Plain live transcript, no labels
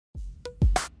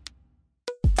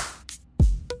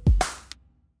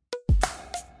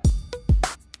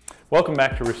Welcome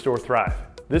back to Restore Thrive.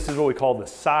 This is what we call the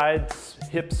side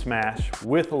hip smash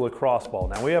with a lacrosse ball.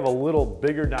 Now we have a little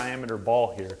bigger diameter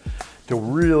ball here to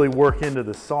really work into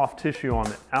the soft tissue on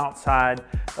the outside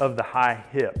of the high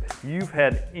hip. If you've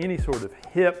had any sort of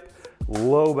hip,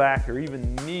 low back, or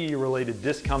even knee related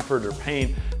discomfort or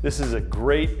pain, this is a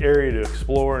great area to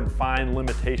explore and find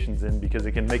limitations in, because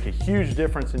it can make a huge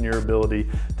difference in your ability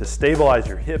to stabilize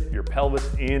your hip, your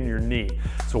pelvis, and your knee.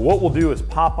 So what we'll do is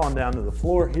pop on down to the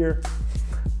floor here.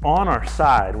 On our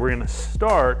side, we're gonna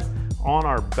start on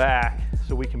our back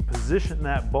so we can position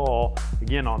that ball,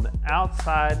 again, on the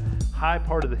outside high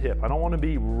part of the hip. I don't wanna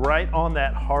be right on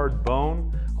that hard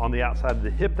bone on the outside of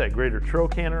the hip, that greater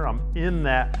trochanter. I'm in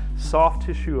that soft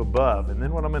tissue above. And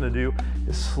then what I'm gonna do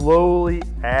is slowly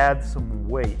add some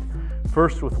weight.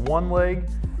 First with one leg,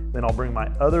 then I'll bring my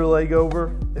other leg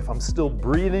over. If I'm still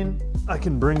breathing, I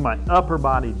can bring my upper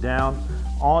body down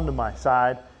onto my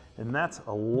side. And that's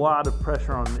a lot of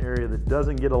pressure on an area that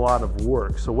doesn't get a lot of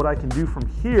work. So what I can do from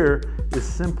here is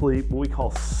simply what we call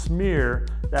smear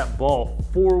that ball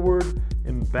forward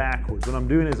and backwards. What I'm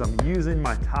doing is I'm using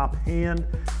my top hand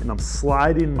and I'm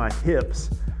sliding my hips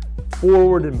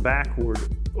forward and backward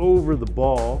over the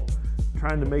ball,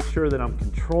 trying to make sure that I'm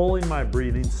controlling my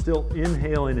breathing, still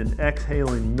inhaling and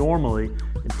exhaling normally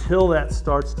until that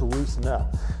starts to loosen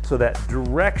up. So that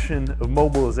direction of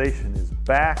mobilization is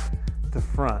back to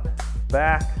front,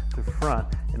 back to front,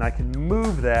 and I can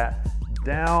move that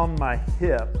down my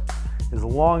hip as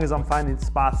long as I'm finding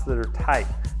spots that are tight.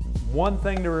 One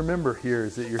thing to remember here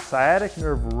is that your sciatic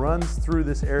nerve runs through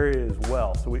this area as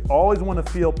well. So we always want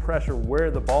to feel pressure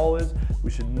where the ball is. We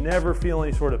should never feel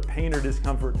any sort of pain or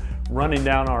discomfort running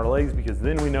down our legs, because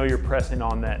then we know you're pressing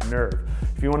on that nerve.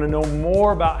 If you want to know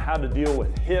more about how to deal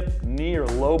with hip, knee, or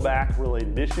low back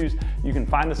related issues, you can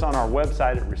find us on our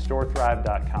website at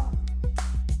restorethrive.com.